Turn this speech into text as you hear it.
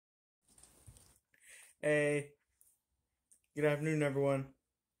Hey, good afternoon, everyone.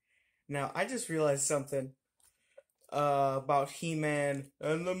 Now, I just realized something about He-Man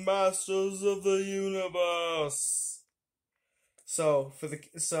and the Masters of the Universe. You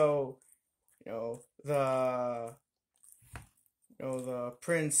know the the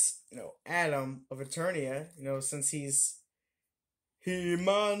Prince Adam of Eternia, since he's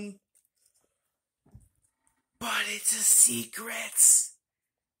He-Man, but it's a secret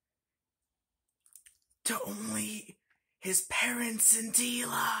to only his parents and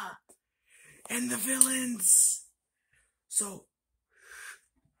Tila and the villains. So,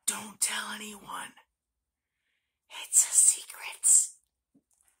 don't tell anyone. It's a secret.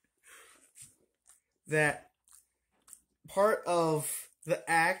 That part of the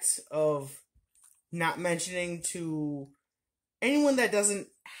act of not mentioning to anyone that doesn't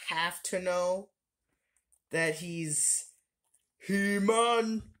have to know that he's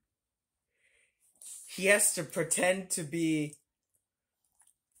He-Man, he has to pretend to be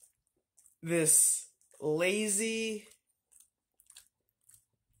this lazy,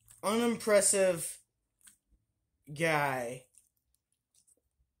 unimpressive guy.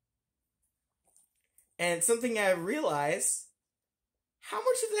 And something I realized, how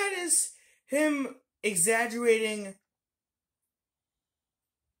much of that is him exaggerating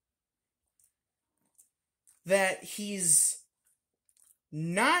that he's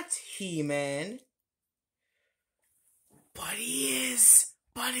not He-Man, but he is,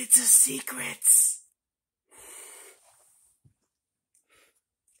 but it's a secret.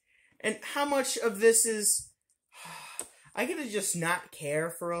 And how much of this is I get to just not care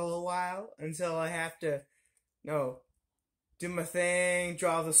for a little while until I have to, do my thing,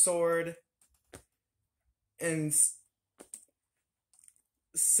 draw the sword, and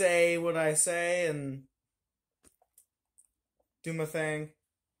say what I say, and do my thing.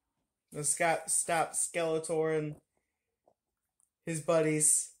 Stop Skeletor and his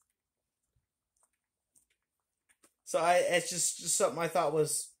buddies. So it's just something I thought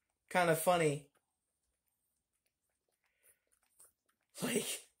was kind of funny. Like,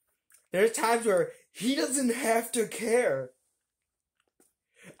 there are times where he doesn't have to care.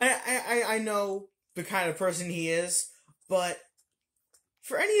 I know the kind of person he is, but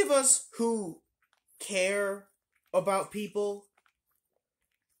for any of us who care about people,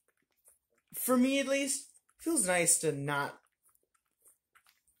 for me at least, it feels nice to not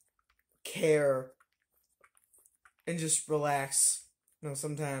care and just relax.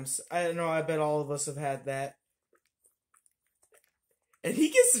 Sometimes. I don't know, I bet all of us have had that. And he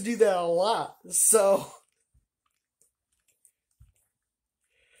gets to do that a lot. So,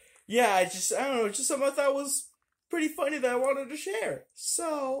 yeah, I don't know, just something I thought was pretty funny that I wanted to share.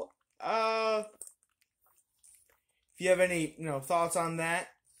 So, if you have any, thoughts on that,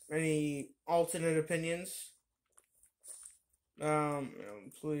 any alternate opinions,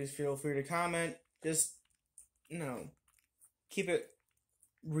 please feel free to comment. Just, keep it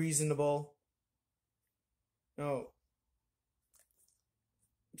reasonable.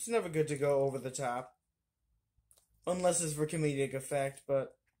 It's never good to go over the top. Unless it's for comedic effect,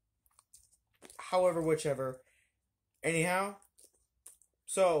 but however, whichever. Anyhow,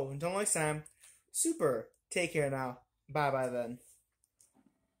 so, until next time, super, take care now. Bye-bye then.